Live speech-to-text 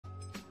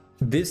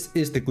this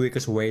is the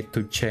quickest way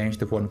to change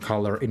the font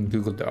color in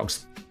Google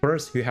Docs.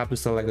 First, you have to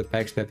select the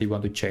text that you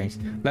want to change.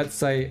 Let's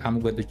say I'm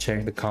going to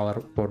change the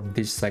color for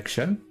this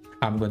section.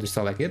 I'm going to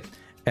select it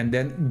and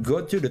then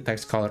go to the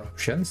text color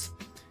options.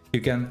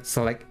 You can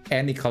select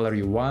any color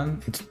you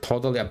want. It's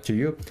totally up to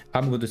you.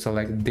 I'm going to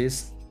select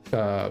this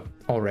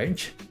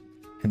orange,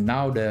 and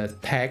now the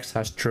text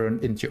has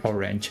turned into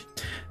orange.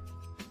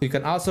 You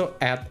can also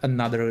add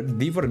another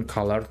different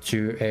color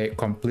to a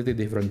completely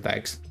different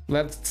text.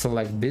 Let's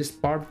select this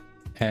part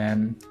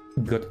and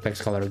go to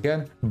text color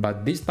again,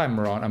 but this time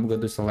around I'm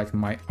going to select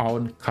my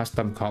own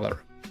custom color.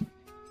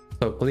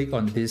 So click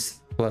on this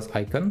plus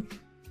icon,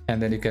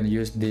 and then you can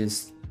use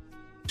this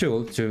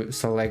tool to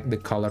select the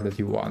color that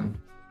you want.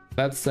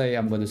 Let's say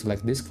I'm going to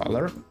select this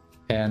color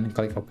and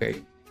click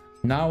OK.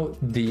 Now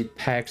the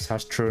text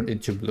has turned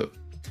into blue.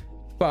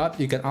 But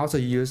you can also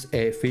use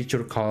a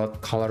feature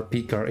called color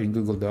picker in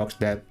Google Docs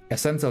that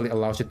essentially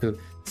allows you to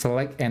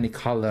select any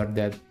color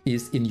that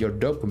is in your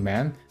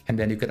document, and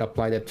then you can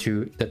apply that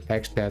to the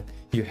text that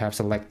you have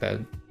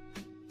selected.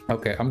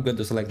 Okay, I'm going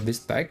to select this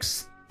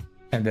text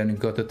and then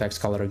go to text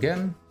color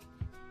again.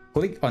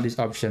 Click on this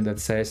option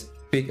that says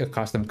pick a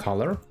custom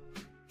color,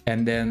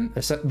 and then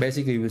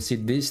basically you will see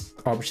this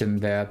option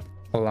that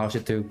allows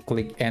you to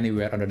click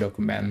anywhere on the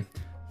document.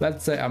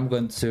 Let's say I'm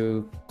going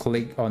to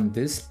click on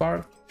this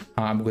part.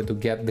 I'm going to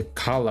get the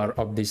color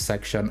of this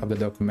section of the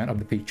document, of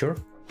the picture,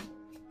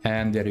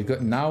 and there you go.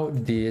 Now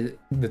the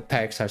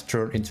text has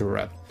turned into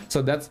red.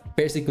 So that's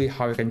basically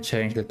how you can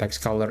change the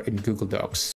text color in Google Docs.